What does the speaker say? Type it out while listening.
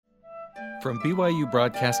From BYU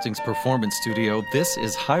Broadcasting's Performance Studio, this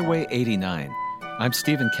is Highway 89. I'm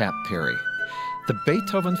Stephen Kapp Perry. The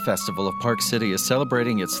Beethoven Festival of Park City is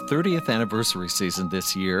celebrating its 30th anniversary season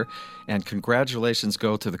this year, and congratulations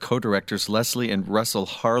go to the co-directors Leslie and Russell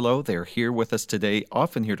Harlow. They're here with us today,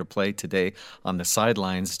 often here to play today on the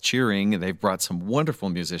sidelines, cheering. They've brought some wonderful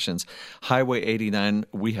musicians. Highway 89,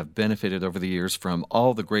 we have benefited over the years from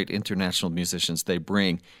all the great international musicians they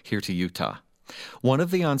bring here to Utah. One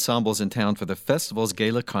of the ensembles in town for the festival's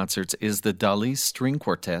gala concerts is the Dali String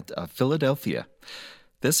Quartet of Philadelphia.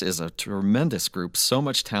 This is a tremendous group, so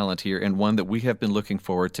much talent here, and one that we have been looking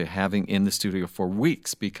forward to having in the studio for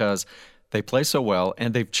weeks because they play so well,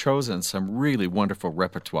 and they've chosen some really wonderful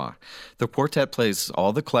repertoire. The quartet plays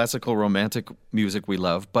all the classical romantic music we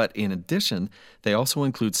love, but in addition, they also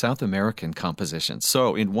include South American compositions.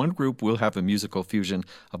 So in one group, we'll have a musical fusion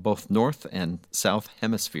of both North and South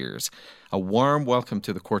hemispheres. A warm welcome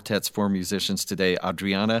to the quartet's four musicians today: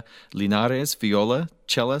 Adriana Linares, viola,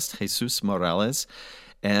 cellist Jesus Morales,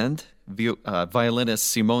 and violinists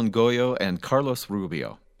Simon Goyo and Carlos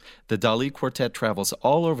Rubio. The Dali Quartet travels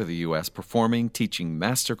all over the U.S. performing, teaching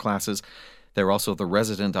master classes. They're also the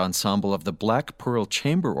resident ensemble of the Black Pearl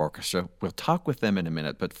Chamber Orchestra. We'll talk with them in a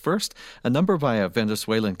minute. But first, a number by a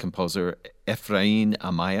Venezuelan composer, Efraín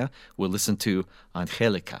Amaya. We'll listen to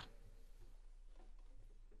Angelica.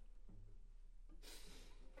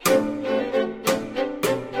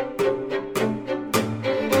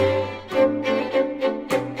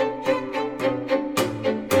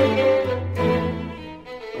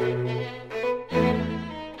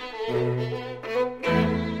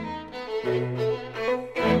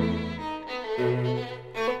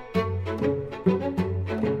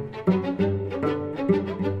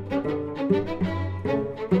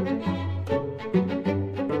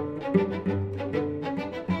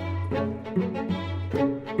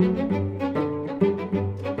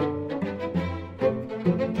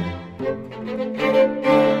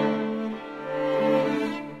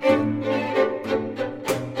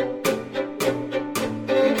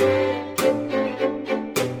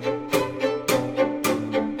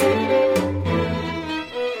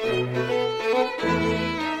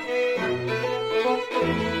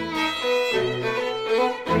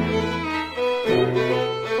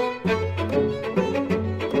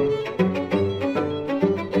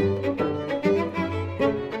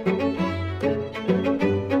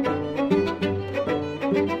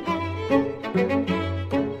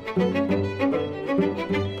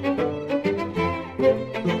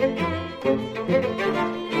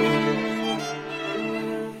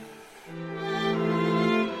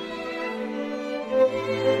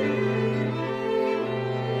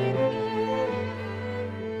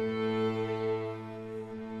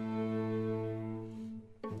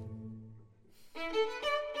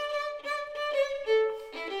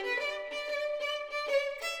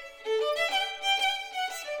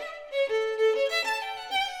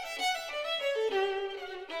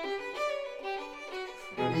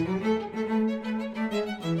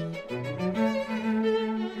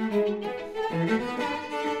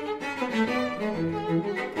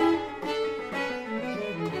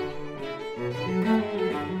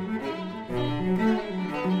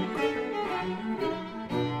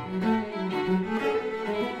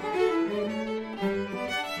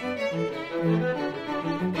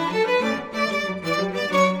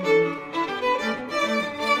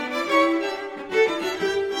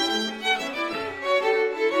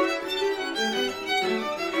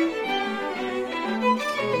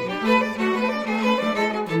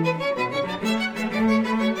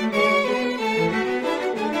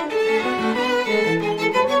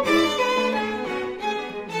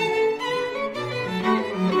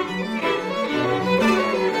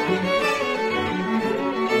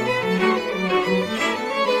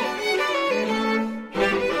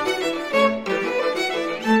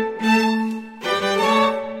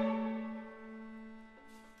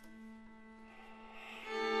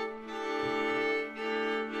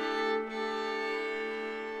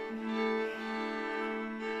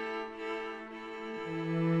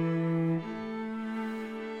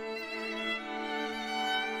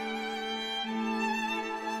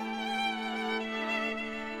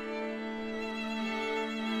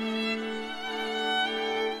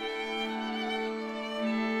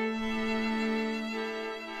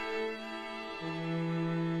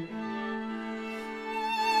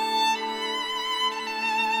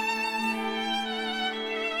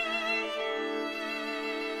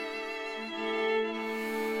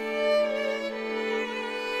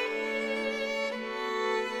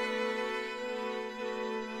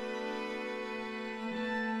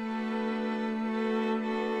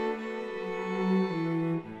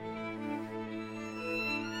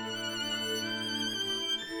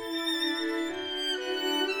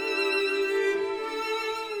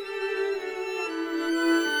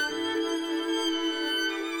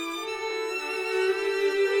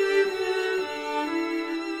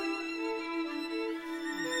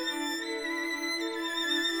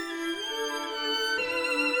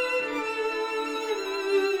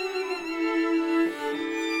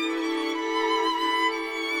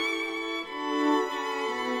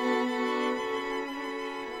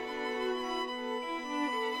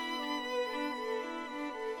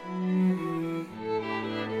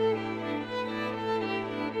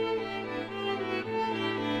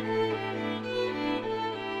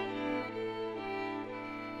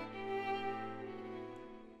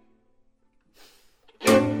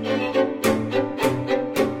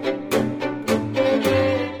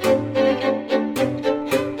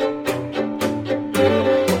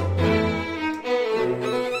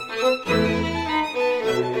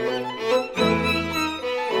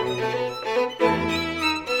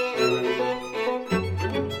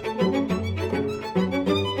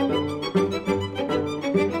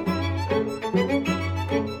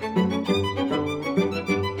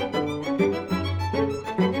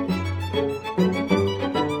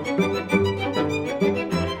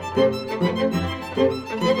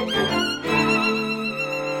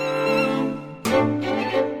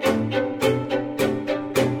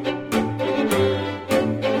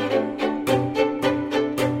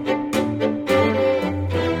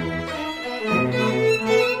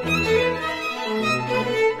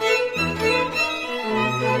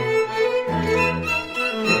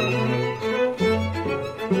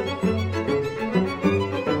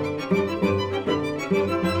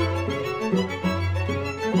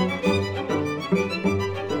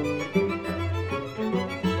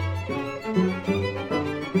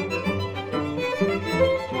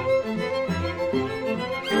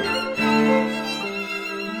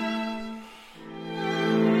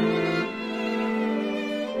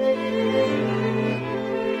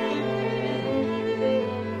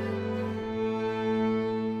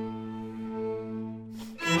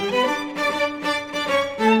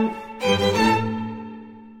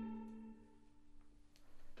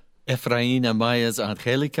 Efrain Amaya's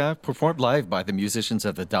Angelica, performed live by the musicians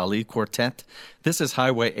of the Dali Quartet. This is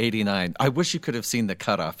Highway 89. I wish you could have seen the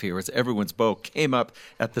cutoff here as everyone's bow came up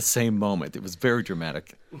at the same moment. It was very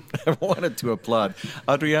dramatic. I wanted to applaud.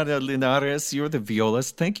 Adriana Linares, you're the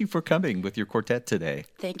violist. Thank you for coming with your quartet today.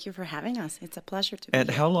 Thank you for having us. It's a pleasure to be And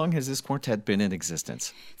here. how long has this quartet been in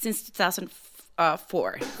existence? Since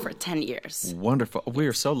 2004, for 10 years. Wonderful. We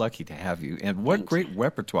are so lucky to have you. And what great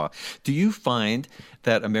repertoire. Do you find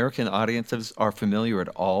that American audiences are familiar at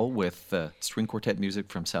all with string quartet music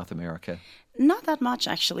from South America? Not that much,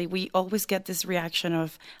 actually. We always get this reaction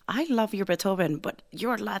of, I love your Beethoven, but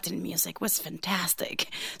your Latin music was fantastic.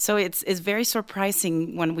 So it's very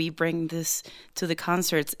surprising when we bring this to the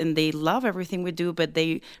concerts, and they love everything we do, but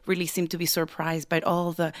they really seem to be surprised by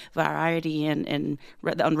all the variety and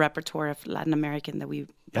repertoire of Latin American that we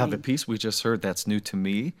bring. Yeah, the piece we just heard, that's new to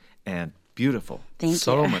me, and beautiful. Thank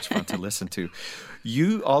so you. Much fun to listen to.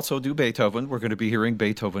 You also do Beethoven. We're going to be hearing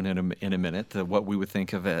Beethoven in a minute, what we would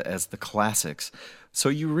think of as the classics. So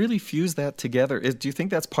you really fuse that together. Do you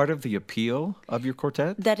think that's part of the appeal of your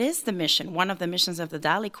quartet? That is the mission. One of the missions of the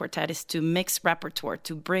Dali Quartet is to mix repertoire,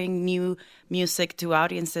 to bring new music to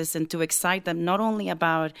audiences and to excite them not only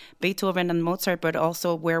about Beethoven and Mozart, but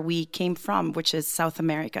also where we came from, which is South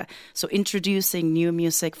America. So introducing new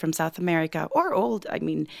music from South America, or old,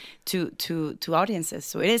 to audiences.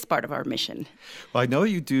 So it is part of our mission. Well, I know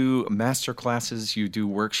you do master classes, you do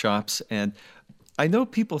workshops, and I know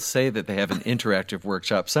people say that they have an interactive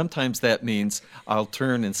workshop. Sometimes that means I'll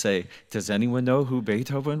turn and say, does anyone know who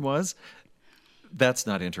Beethoven was? That's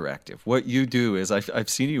not interactive. What you do is, I've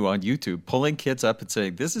seen you on YouTube pulling kids up and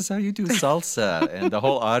saying, this is how you do salsa, and the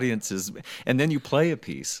whole audience is, and then you play a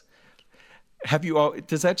piece.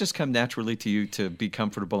 Does that just come naturally to you to be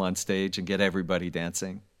comfortable on stage and get everybody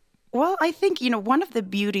dancing? Well, I think, one of the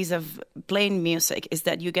beauties of playing music is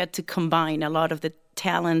that you get to combine a lot of the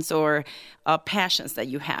talents or passions that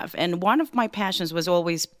you have. And one of my passions was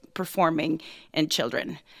always performing and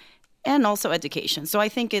children and also education. So I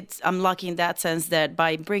think I'm lucky in that sense that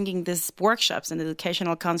by bringing these workshops and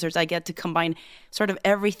educational concerts, I get to combine sort of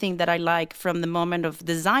everything that I like, from the moment of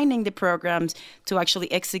designing the programs to actually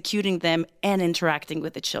executing them and interacting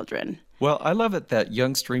with the children. Well, I love it that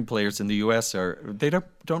young string players in the U.S.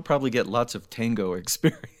 don't probably get lots of tango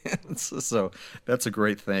experience, so that's a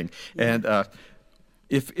great thing. And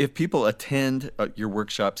if people attend your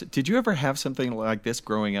workshops, did you ever have something like this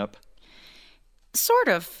growing up? Sort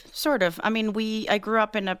of. I grew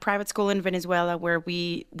up in a private school in Venezuela where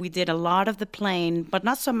we did a lot of the playing, but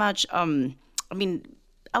not so much.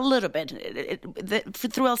 A little bit.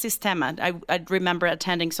 Through El Sistema, I remember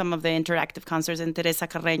attending some of the interactive concerts in Teresa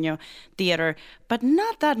Carreño Theater, but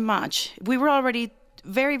not that much. We were already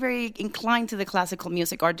very, very inclined to the classical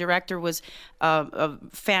music. Our director was a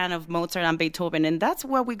fan of Mozart and Beethoven, and that's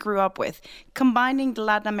what we grew up with. Combining the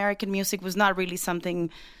Latin American music was not really something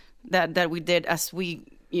that we did as we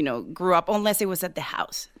grew up, unless it was at the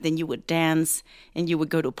house. Then you would dance, and you would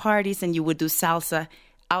go to parties, and you would do salsa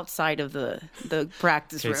outside of the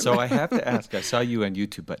practice room. So I have to ask, I saw you on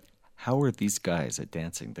YouTube, but how are these guys at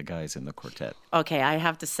dancing, the guys in the quartet? Okay, I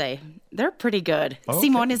have to say, they're pretty good. Okay,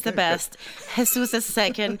 Simon is the best. Jesus is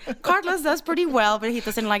second. Carlos does pretty well, but he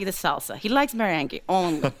doesn't like the salsa. He likes merengue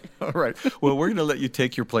only. All right. Well, we're going to let you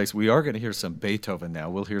take your place. We are going to hear some Beethoven now.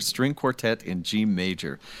 We'll hear String Quartet in G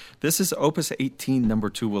major. This is Opus 18, number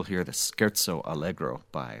 2. We'll hear the Scherzo Allegro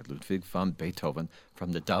by Ludwig van Beethoven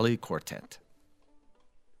from the Dali Quartet.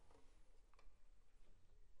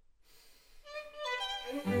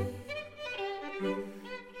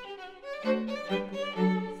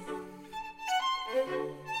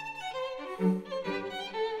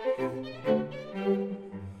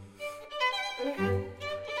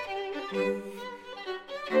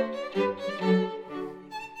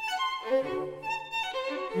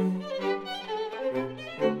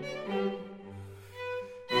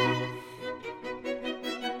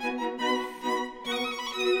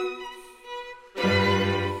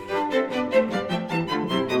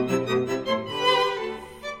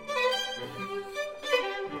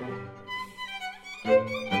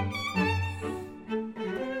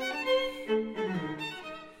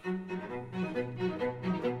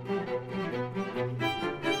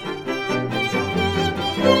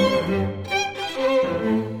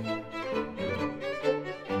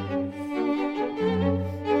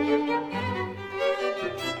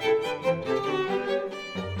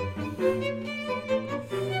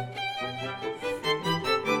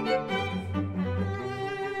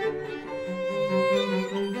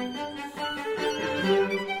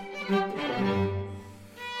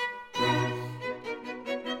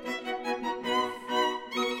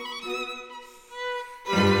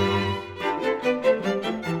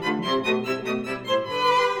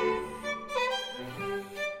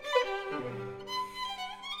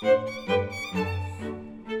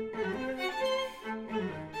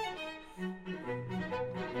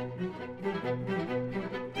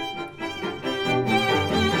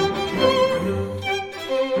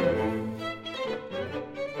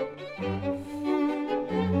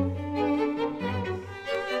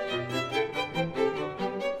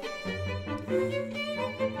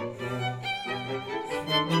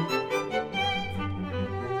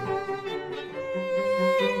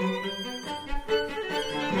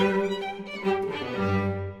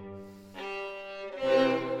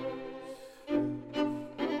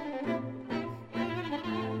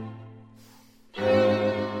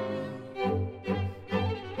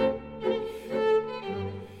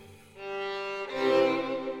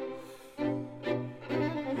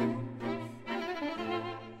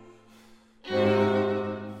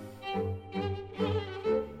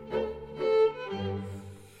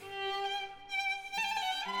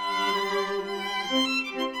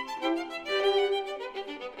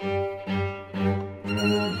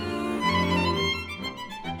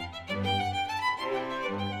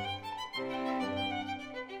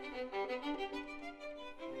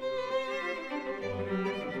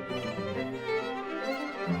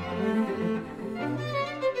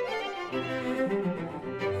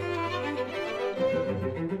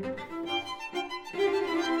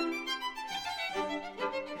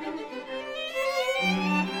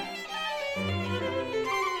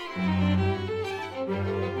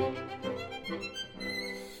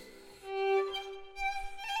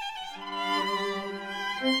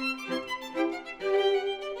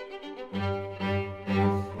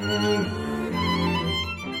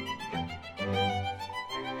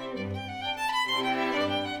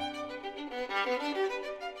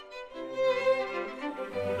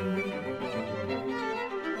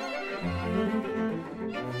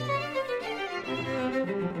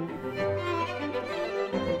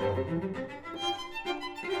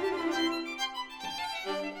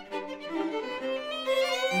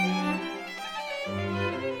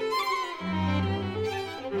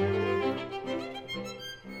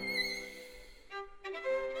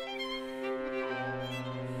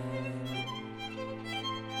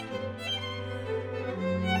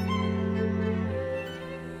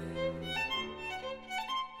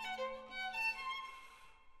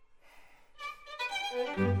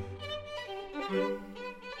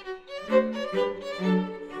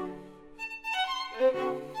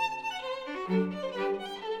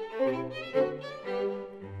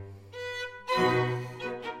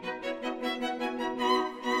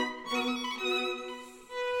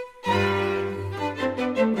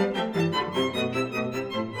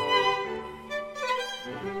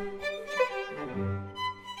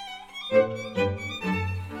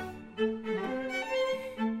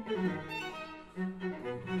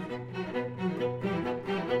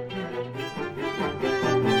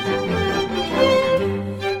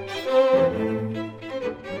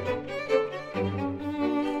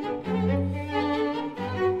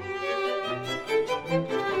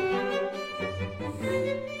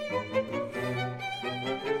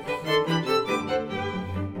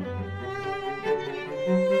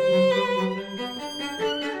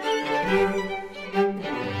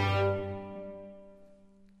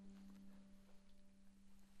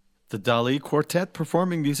 The Dali Quartet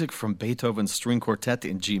performing music from Beethoven's String Quartet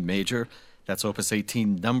in G major. That's Opus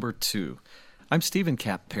 18, number 2. I'm Stephen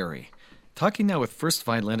Kapp Perry. Talking now with first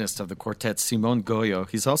violinist of the quartet, Simon Goyo.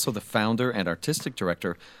 He's also the founder and artistic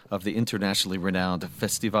director of the internationally renowned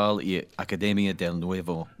Festival y Academia del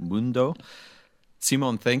Nuevo Mundo.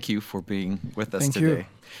 Simon, thank you for being with us today.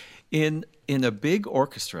 In a big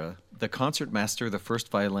orchestra, the concertmaster, the first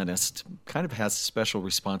violinist, kind of has special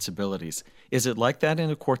responsibilities. Is it like that in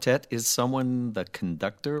a quartet? Is someone the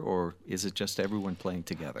conductor, or is it just everyone playing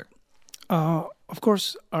together? Of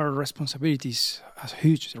course, our responsibility is a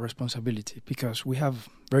huge responsibility because we have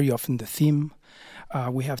very often the theme.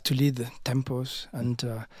 We have to lead the tempos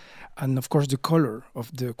and of course the color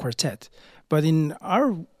of the quartet. But in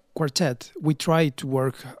our quartet, we try to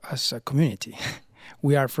work as a community.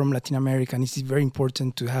 We are from Latin America, and it is very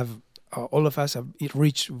important to have all of us a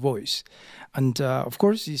rich voice. And of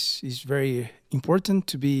course, it's very important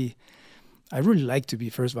to be. I really like to be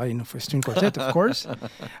first violin of a string quartet, of course.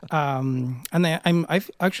 And I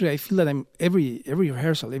feel that I'm every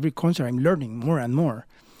rehearsal, every concert, I'm learning more and more.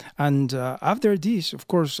 And after this, of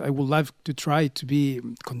course, I would love to try to be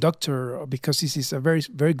conductor because this is a very,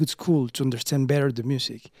 very good school to understand better the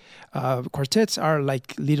music. Quartets are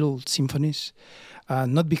like little symphonies,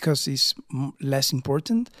 not because it's less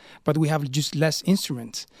important, but we have just less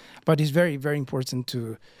instruments. But it's very, very important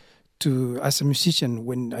to as a musician,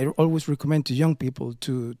 when I always recommend to young people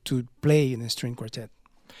to play in a string quartet.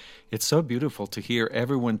 It's so beautiful to hear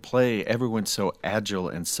everyone play, everyone's so agile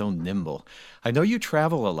and so nimble. I know you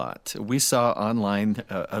travel a lot. We saw online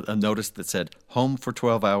a notice that said, home for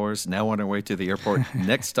 12 hours, now on our way to the airport,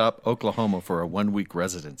 next stop, Oklahoma for a 1-week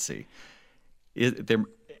residency.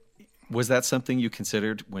 Was that something you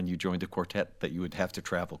considered when you joined the quartet, that you would have to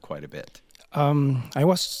travel quite a bit? I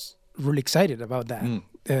was really excited about that.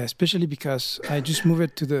 Especially because I just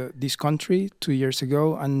moved to this country 2 years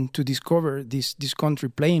ago, and to discover this country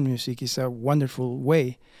playing music is a wonderful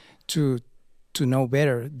way to know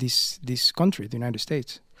better this country, the United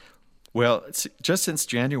States. Well, just since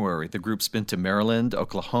January, the group's been to Maryland,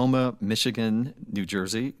 Oklahoma, Michigan, New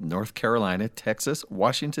Jersey, North Carolina, Texas,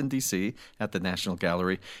 Washington, D.C. at the National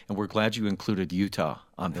Gallery, and we're glad you included Utah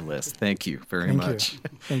on the list. Thank you very much.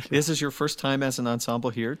 Thank you. This is your first time as an ensemble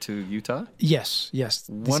here to Utah? Yes.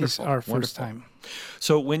 Wonderful. This is our first time.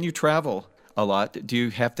 So when you travel a lot, do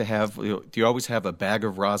you always have a bag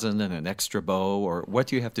of rosin and an extra bow, or what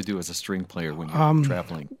do you have to do as a string player when you're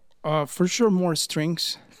traveling? For sure, more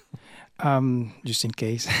strings. Just in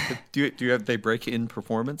case. Do you have they break in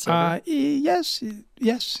performance? Yes,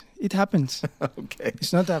 it happens. Okay,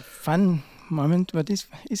 it's not a fun moment, but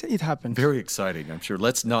it happens. Very exciting, I'm sure.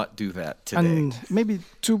 Let's not do that today. And maybe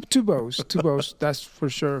two bows. That's for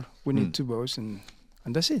sure. We need 2 bows, and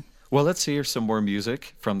that's it. Well, let's hear some more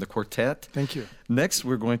music from the quartet. Thank you. Next,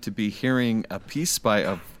 we're going to be hearing a piece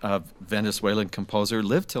by a Venezuelan composer,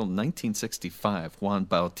 lived till 1965, Juan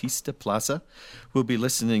Bautista Plaza. We'll be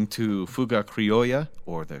listening to Fuga Criolla,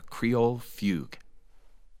 or the Creole Fugue.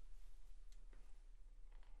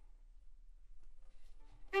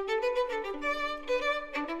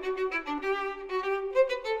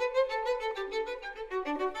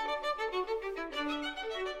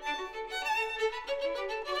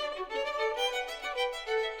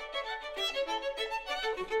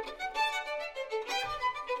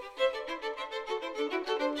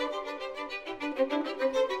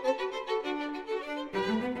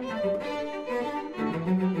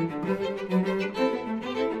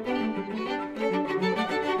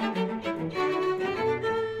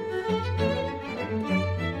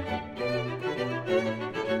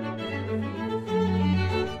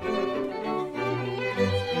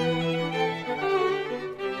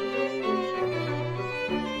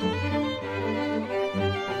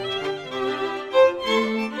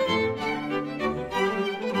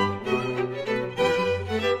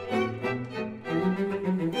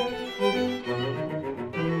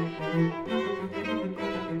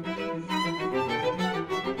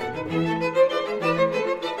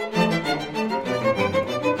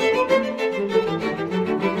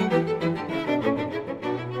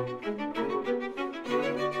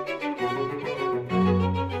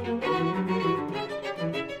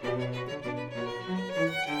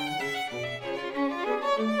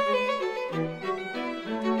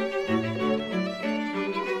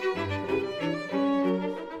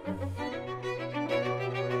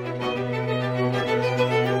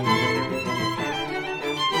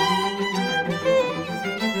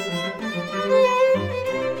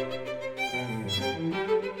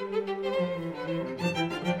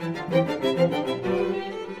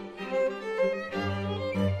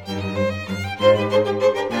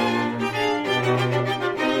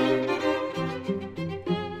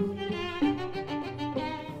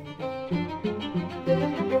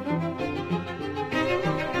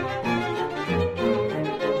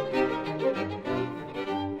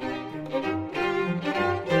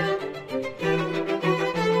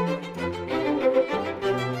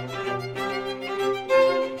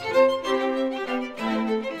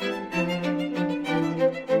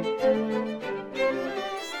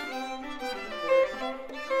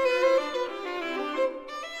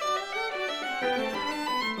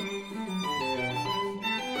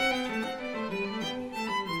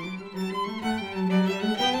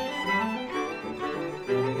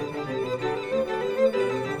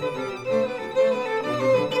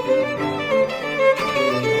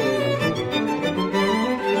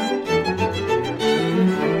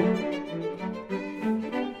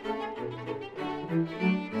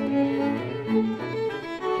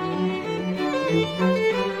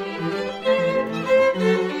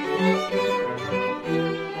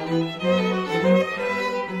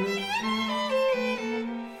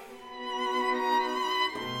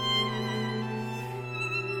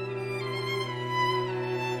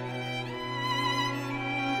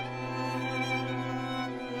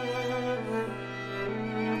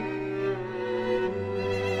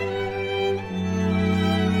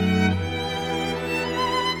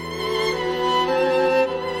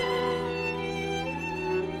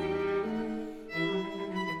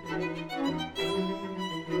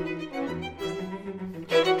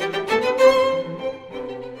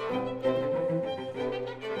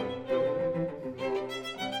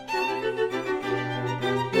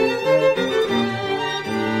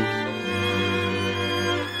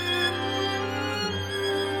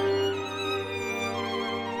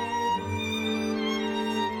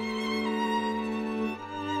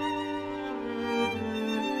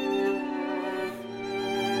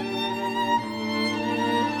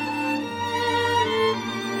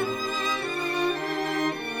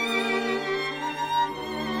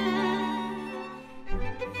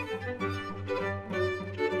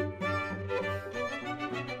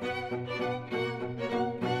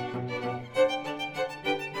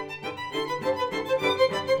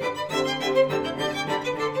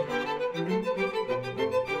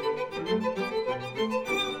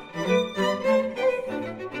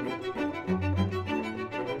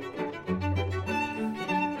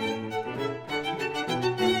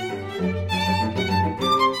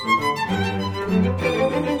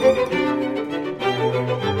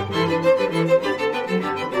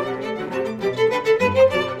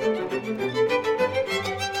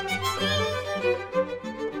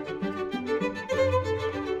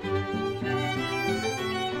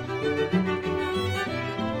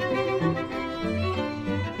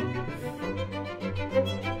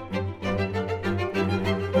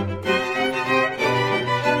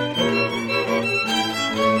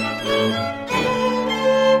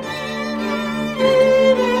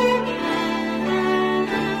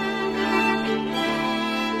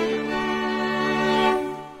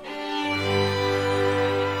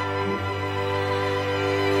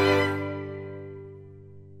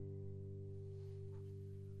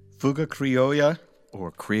 Fuga Criolla,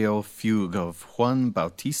 or Creole Fugue, of Juan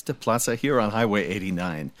Bautista Plaza here on Highway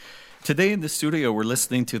 89. Today in the studio, we're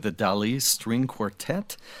listening to the Dali String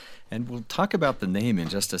Quartet, and we'll talk about the name in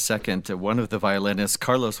just a second. One of the violinists,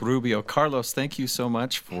 Carlos Rubio. Carlos, thank you so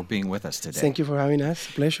much for being with us today. Thank you for having us.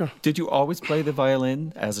 Pleasure. Did you always play the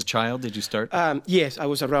violin as a child? Did you start? Yes, I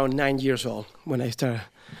was around 9 years old when I started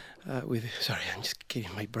sorry, I'm just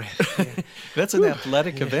getting my breath. Yeah. That's an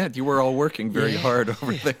athletic event. You were all working very hard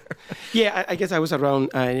over there. Yeah, I guess I was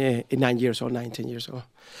around 9 years old, 9, 10 years old.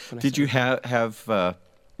 Did you have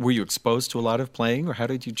Were you exposed to a lot of playing, or how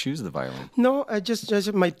did you choose the violin? No, I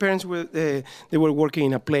just my parents were they were working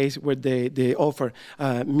in a place where they offer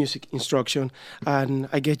music instruction, and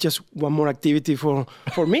I guess just one more activity for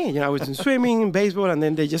me. You know, I was in swimming, baseball, and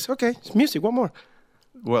then they just it's music, one more.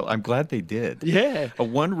 Well, I'm glad they did. Yeah.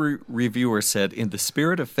 One reviewer said, in the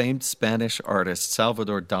spirit of famed Spanish artist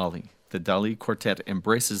Salvador Dali, the Dali Quartet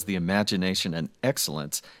embraces the imagination and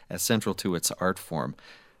excellence as central to its art form.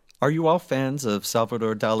 Are you all fans of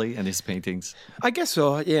Salvador Dali and his paintings? I guess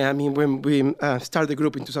so, yeah. I mean, when we started the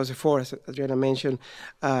group in 2004, as Adriana mentioned,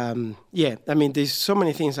 yeah, I mean, there's so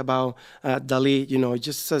many things about Dali, you know,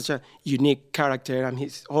 just such a unique character and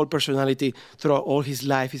his whole personality throughout all his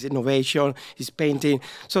life, his innovation, his painting.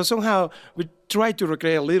 So somehow we try to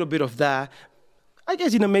recreate a little bit of that. I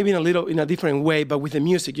guess, you know, maybe in a different way, but with the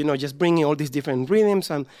music, you know, just bringing all these different rhythms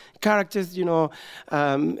and characters, you know,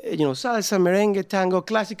 salsa, merengue, tango,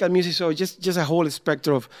 classical music, so just a whole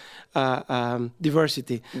spectrum of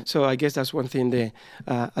diversity. So I guess that's one thing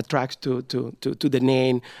that attracts to the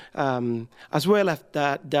name. As well as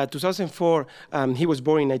that 2004, he was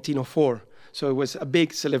born in 1904. So it was a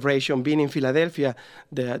big celebration. Being in Philadelphia,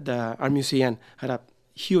 the Art Museum had a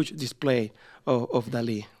huge display of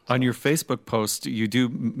Dali. On your Facebook post, you do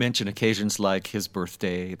mention occasions like his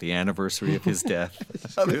birthday, the anniversary of his death,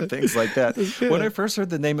 other things like that. When I first heard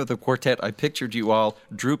the name of the quartet, I pictured you all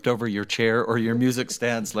drooped over your chair or your music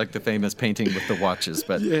stands like the famous painting with the watches,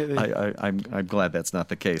 but I'm glad that's not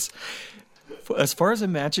the case. As far as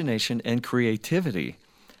imagination and creativity,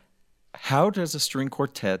 how does a string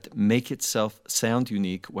quartet make itself sound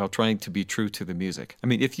unique while trying to be true to the music? I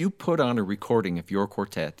mean, if you put on a recording of your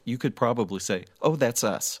quartet, you could probably say, oh, that's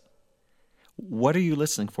us. What are you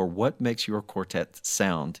listening for? What makes your quartet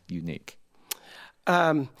sound unique?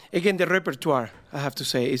 Again, the repertoire, I have to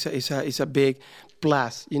say, is a big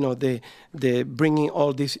plus. You know, the bringing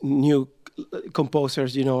all these new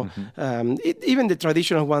composers, you know, even the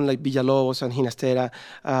traditional one like Villalobos and Ginastera,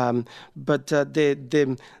 but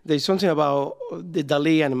there's something about the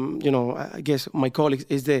Dali and, you know, I guess my colleagues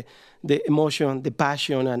is the emotion, the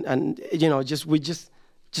passion, and you know,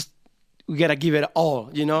 we gotta give it all,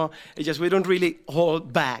 you know. It's just we don't really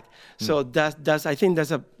hold back. So that's I think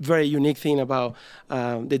that's a very unique thing about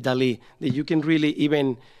the Dali, that you can really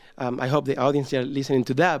even. I hope the audience are listening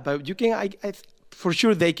to that, but you can. For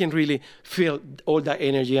sure, they can really feel all that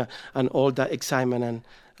energy and all that excitement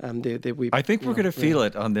I think we're going to feel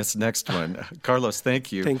it on this next one. Carlos,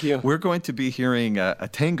 thank you. Thank you. We're going to be hearing a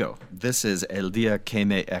tango. This is El Día que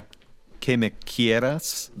me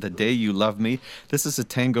quieras, The Day You Love Me. This is a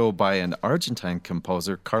tango by an Argentine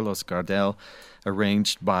composer, Carlos Gardel,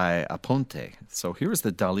 arranged by Aponte. So here's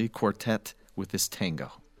the Dali Quartet with this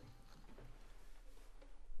tango.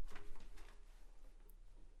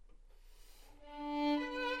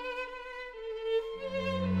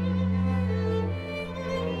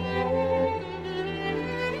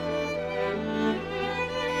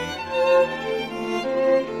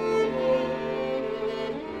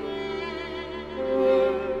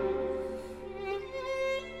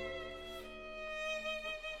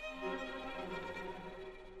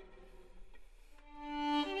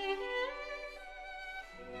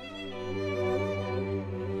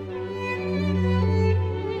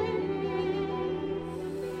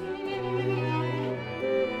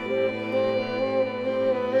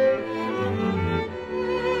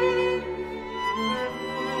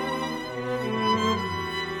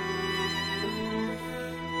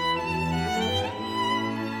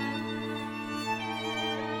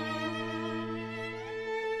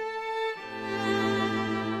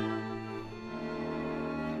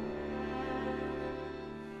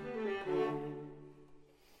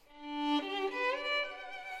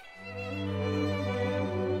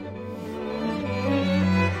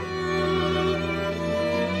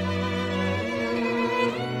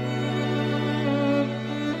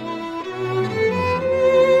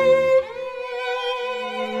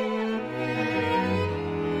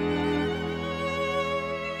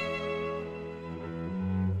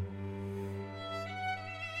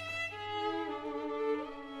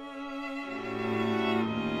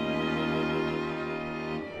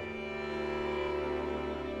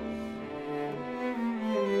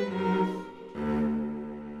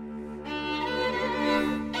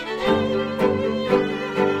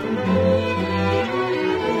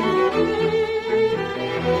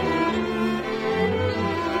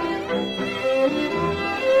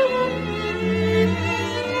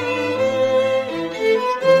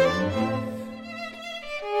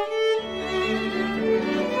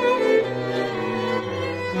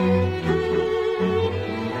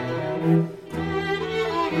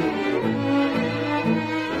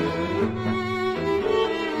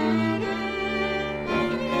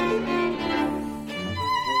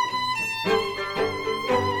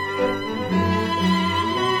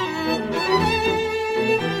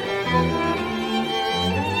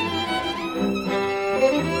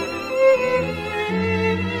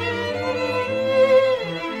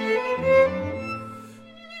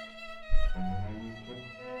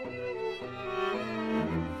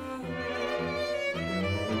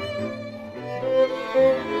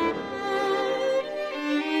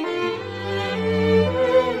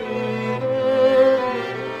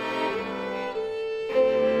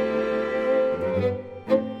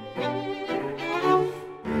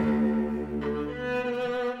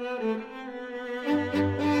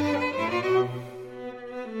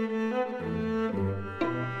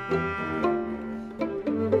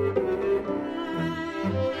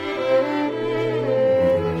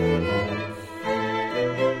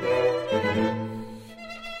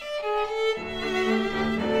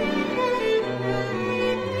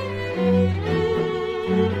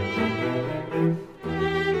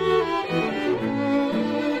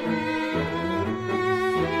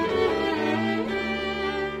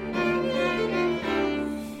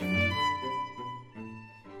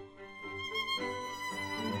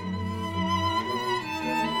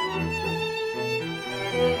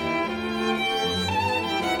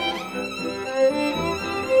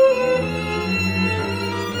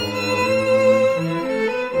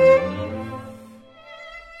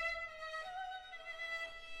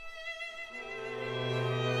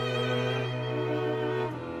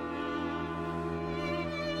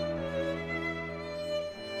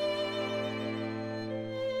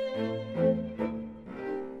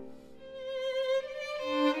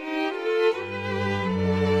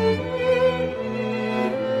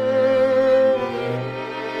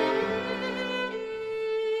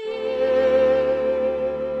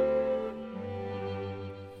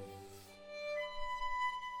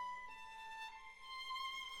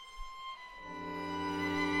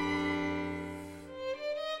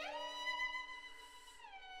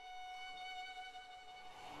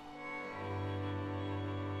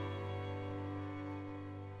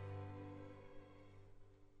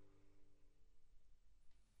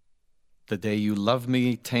 The Day You Love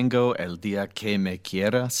Me, Tango El Dia Que Me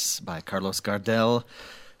Quieras by Carlos Gardel.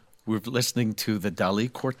 We're listening to the Dali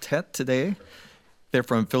Quartet today. They're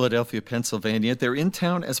from Philadelphia, Pennsylvania. They're in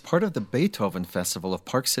town as part of the Beethoven Festival of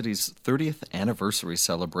Park City's 30th anniversary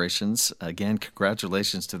celebrations. Again,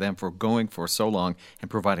 congratulations to them for going for so long and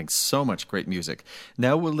providing so much great music.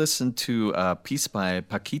 Now we'll listen to a piece by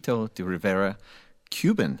Paquito de Rivera,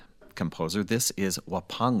 Cuban composer. This is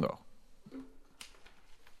Huapango.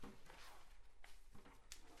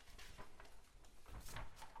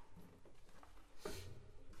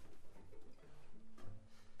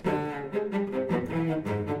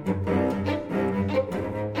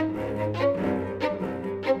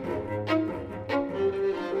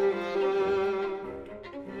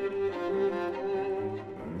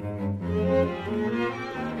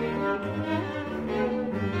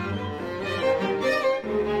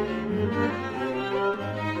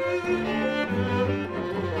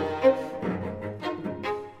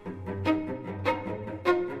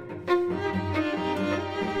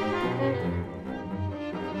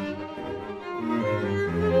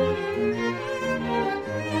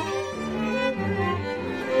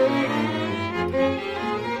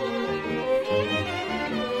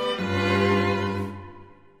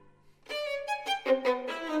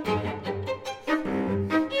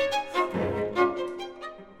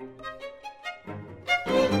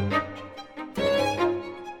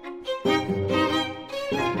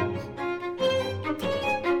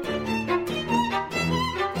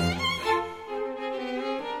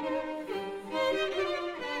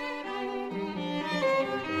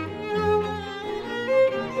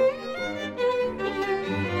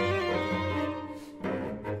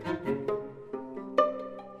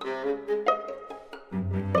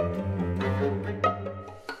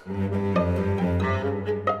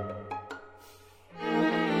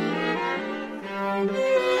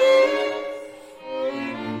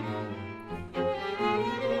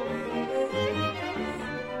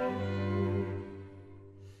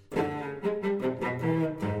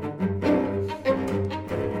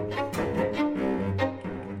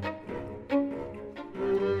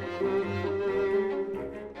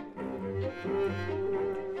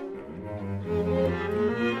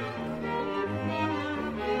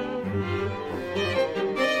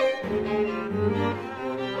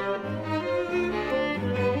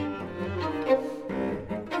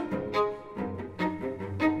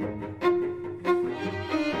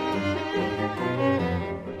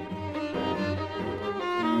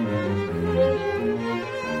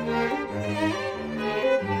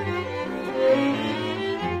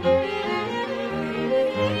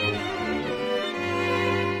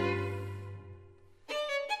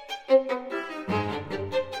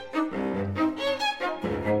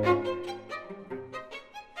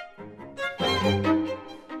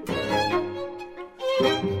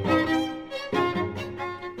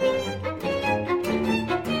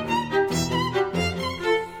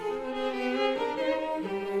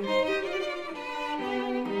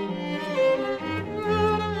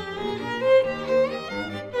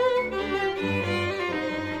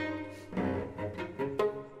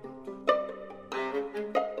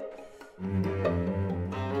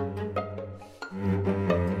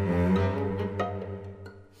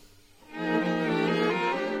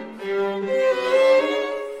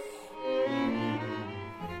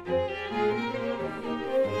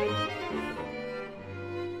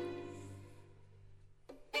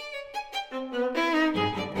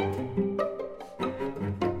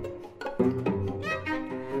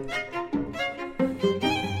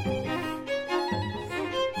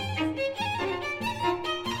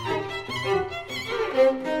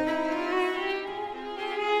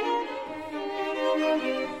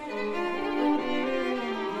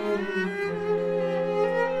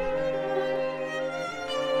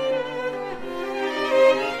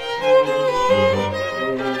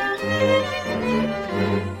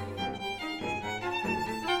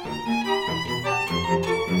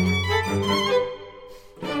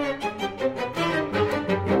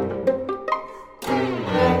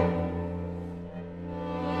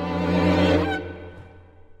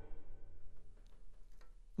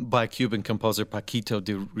 By Cuban composer Paquito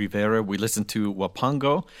de Rivera, we listened to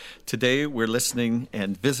Huapango. Today we're listening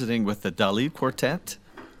and visiting with the Dalí Quartet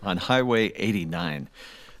on Highway 89.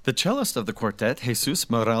 The cellist of the quartet, Jesus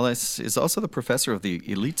Morales, is also the professor of the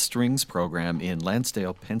Elite Strings program in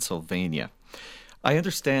Lansdale, Pennsylvania. I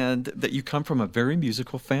understand that you come from a very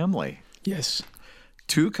musical family. Yes.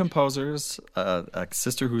 2 composers, a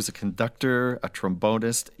sister who's a conductor, a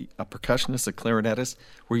trombonist, a percussionist, a clarinetist.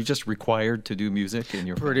 Were you just required to do music in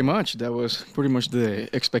your Pretty much. That was pretty much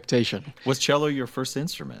the expectation. Was cello your first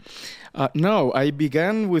instrument? No, I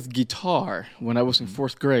began with guitar when I was in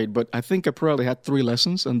 4th grade, but I think I probably had 3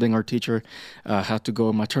 lessons, and then our teacher had to go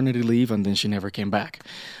on maternity leave, and then she never came back.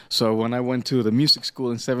 So when I went to the music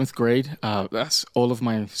school in 7th grade, as all of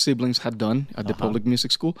my siblings had done at the public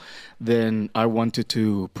music school, then I wanted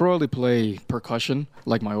to probably play percussion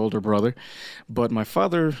like my older brother, but my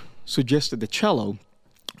father suggested the cello,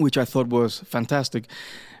 which I thought was fantastic,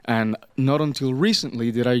 and not until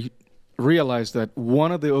recently did I realize that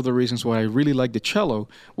one of the other reasons why I really liked the cello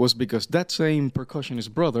was because that same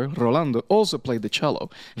percussionist brother, Rolando, also played the cello.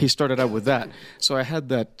 He started out with that. So I had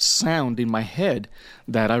that sound in my head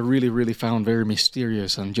that I really, really found very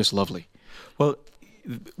mysterious and just lovely. Well,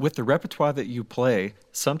 with the repertoire that you play,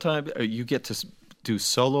 sometimes you get to do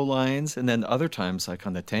solo lines, and then other times, like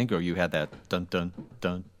on the tango, you had that dun dun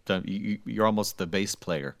dun dun. You're almost the bass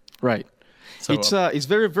player, right? So it's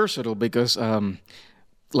very versatile because,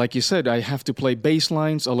 like you said, I have to play bass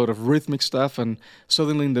lines, a lot of rhythmic stuff, and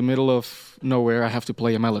suddenly in the middle of nowhere, I have to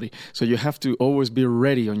play a melody. So you have to always be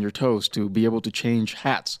ready on your toes to be able to change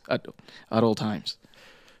hats at all times.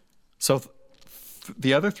 So.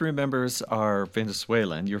 The other 3 members are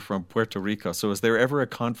Venezuelan. You're from Puerto Rico. So is there ever a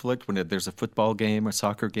conflict when there's a football game or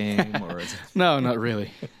soccer game? Or is it... No, not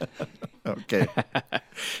really. Okay.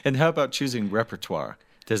 And how about choosing repertoire?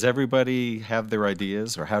 Does everybody have their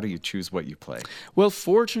ideas, or how do you choose what you play? Well,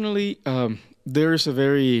 fortunately,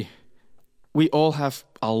 we all have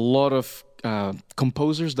a lot of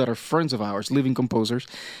composers that are friends of ours, living composers,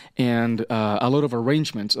 and a lot of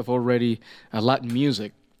arrangements of already Latin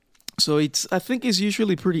music. So I think it's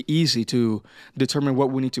usually pretty easy to determine what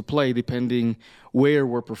we need to play depending where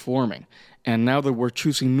we're performing. And now that we're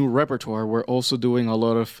choosing new repertoire, we're also doing a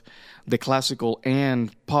lot of the classical and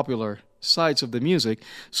popular sides of the music.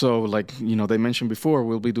 So like, they mentioned before,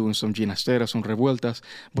 we'll be doing some ginasteras, some revueltas,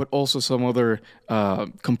 but also some other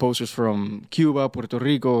composers from Cuba, Puerto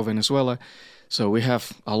Rico, Venezuela. So we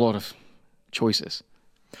have a lot of choices.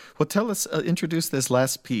 Well, tell us, introduce this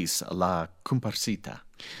last piece, La Comparsita.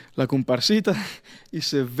 La Comparsita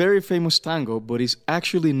is a very famous tango, but it's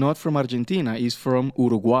actually not from Argentina. It's from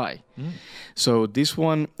Uruguay. So this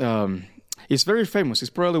one is very famous.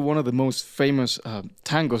 It's probably one of the most famous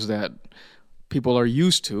tangos that people are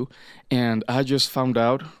used to. And I just found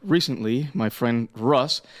out recently, my friend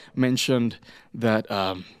Russ mentioned that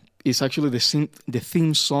it's actually the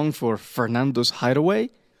theme song for Fernando's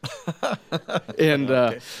Hideaway.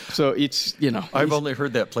 And so it's, I've only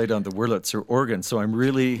heard that played on the Wurlitzer organ, so I'm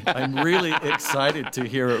really excited to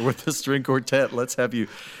hear it with the string quartet. Let's have you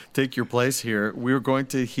take your place here. We're going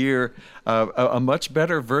to hear a much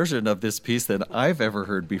better version of this piece than I've ever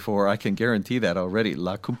heard before. I can guarantee that already.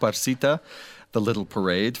 La Comparsita, The Little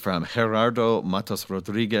Parade, from Gerardo Matos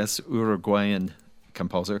Rodriguez, Uruguayan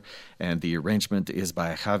composer, and the arrangement is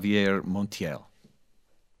by Javier Montiel.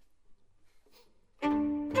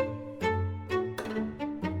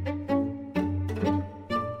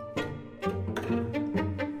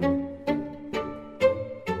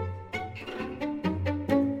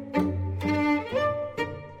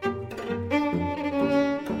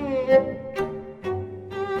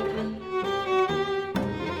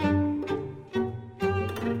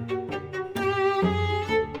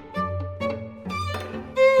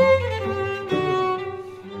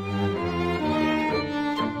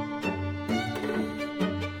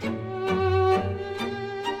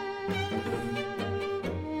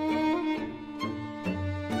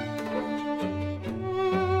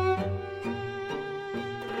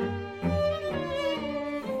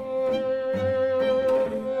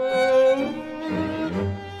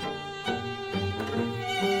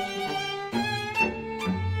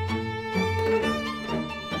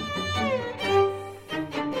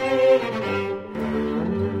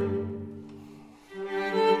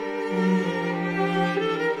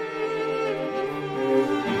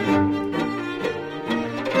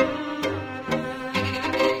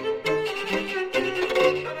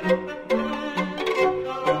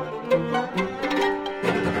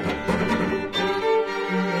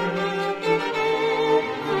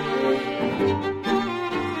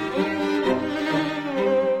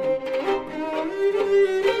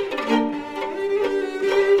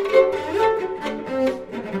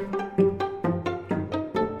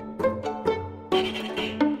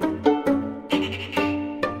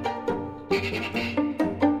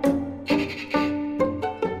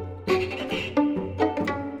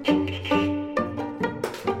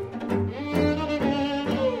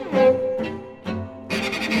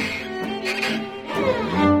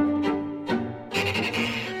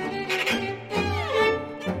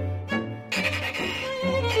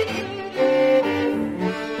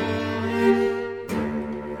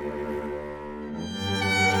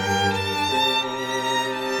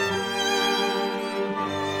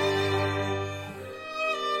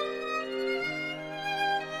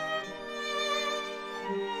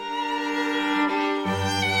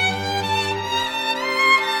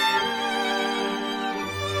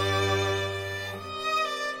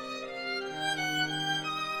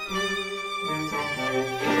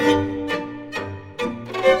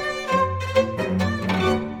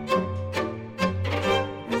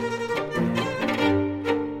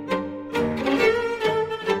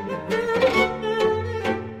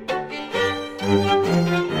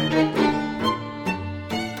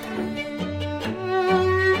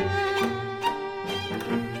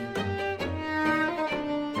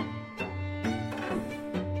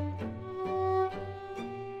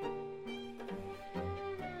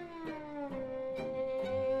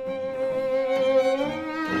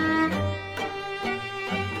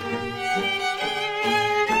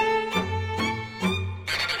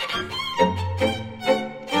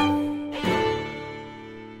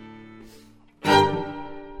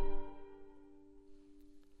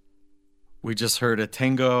 We just heard a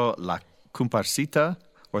tango, La Comparsita,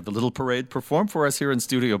 or The Little Parade, performed for us here in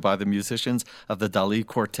studio by the musicians of the Dali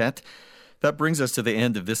Quartet. That brings us to the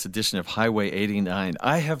end of this edition of Highway 89.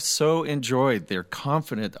 I have so enjoyed their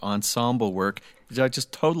confident ensemble work. I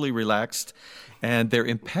just totally relaxed. And their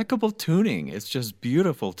impeccable tuning. It's just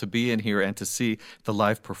beautiful to be in here and to see the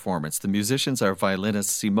live performance. The musicians are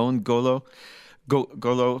violinist Simon Goyo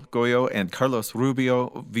and Carlos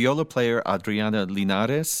Rubio, viola player Adriana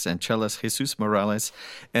Linares, and cellist Jesus Morales.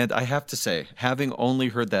 And I have to say, having only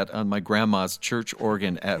heard that on my grandma's church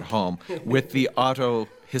organ at home with the auto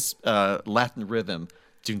Latin rhythm,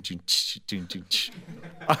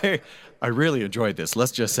 I really enjoyed this.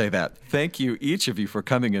 Let's just say that. Thank you, each of you, for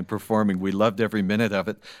coming and performing. We loved every minute of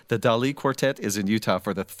it. The Dali Quartet is in Utah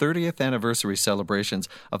for the 30th anniversary celebrations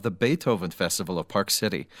of the Beethoven Festival of Park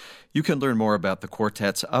City. You can learn more about the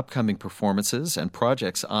quartet's upcoming performances and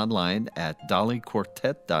projects online at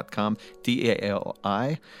daliquartet.com,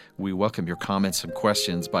 DALI. We welcome your comments and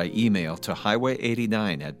questions by email to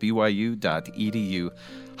highway89@byu.edu.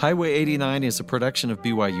 Highway 89 is a production of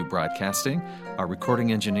BYU Broadcasting. Our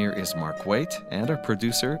recording engineer is Mark Waite, and our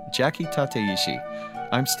producer, Jackie Tateishi.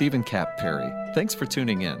 I'm Stephen Kapp Perry. Thanks for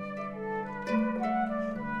tuning in.